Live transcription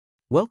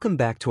Welcome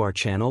back to our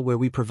channel where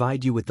we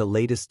provide you with the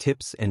latest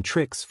tips and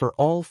tricks for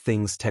all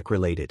things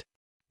tech-related.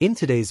 In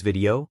today's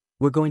video,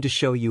 we're going to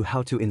show you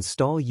how to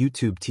install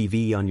YouTube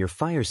TV on your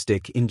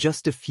FireStick in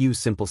just a few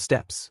simple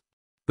steps.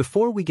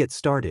 Before we get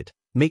started,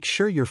 make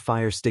sure your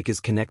FireStick is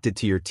connected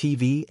to your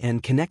TV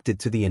and connected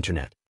to the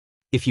internet.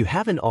 If you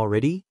haven't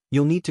already,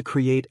 you'll need to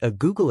create a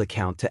Google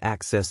account to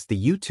access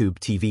the YouTube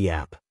TV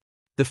app.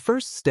 The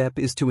first step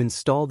is to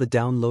install the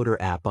Downloader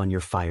app on your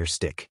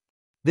FireStick.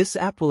 This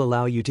app will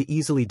allow you to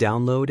easily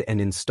download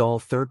and install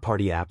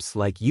third-party apps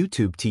like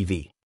YouTube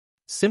TV.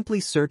 Simply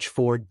search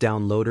for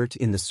Downloader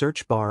in the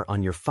search bar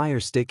on your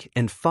FireStick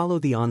and follow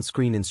the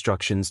on-screen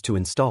instructions to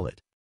install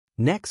it.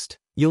 Next,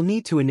 you'll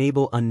need to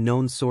enable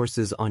unknown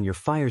sources on your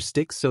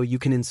FireStick so you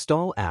can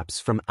install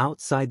apps from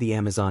outside the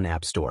Amazon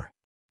App Store.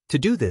 To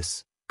do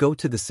this, go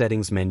to the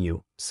Settings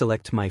menu,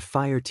 select My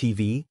Fire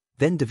TV,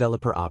 then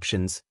Developer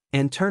Options,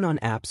 and turn on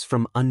Apps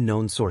from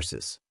Unknown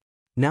Sources.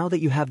 Now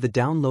that you have the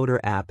Downloader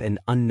app and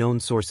unknown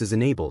sources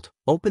enabled,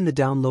 open the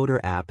Downloader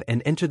app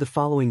and enter the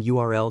following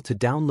URL to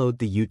download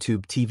the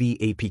YouTube TV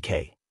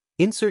APK.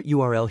 Insert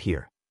URL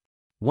here.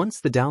 Once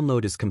the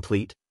download is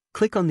complete,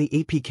 click on the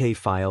APK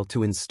file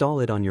to install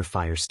it on your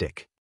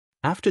FireStick.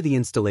 After the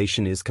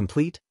installation is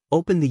complete,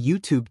 open the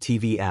YouTube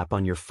TV app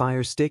on your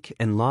FireStick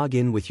and log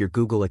in with your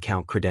Google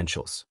account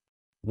credentials.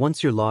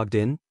 Once you're logged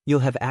in, you'll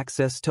have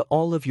access to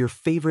all of your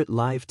favorite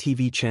live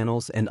TV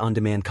channels and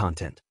on-demand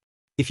content.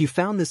 If you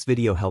found this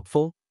video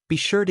helpful, be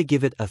sure to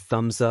give it a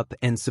thumbs up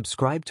and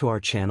subscribe to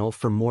our channel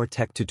for more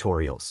tech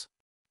tutorials.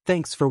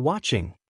 Thanks for watching.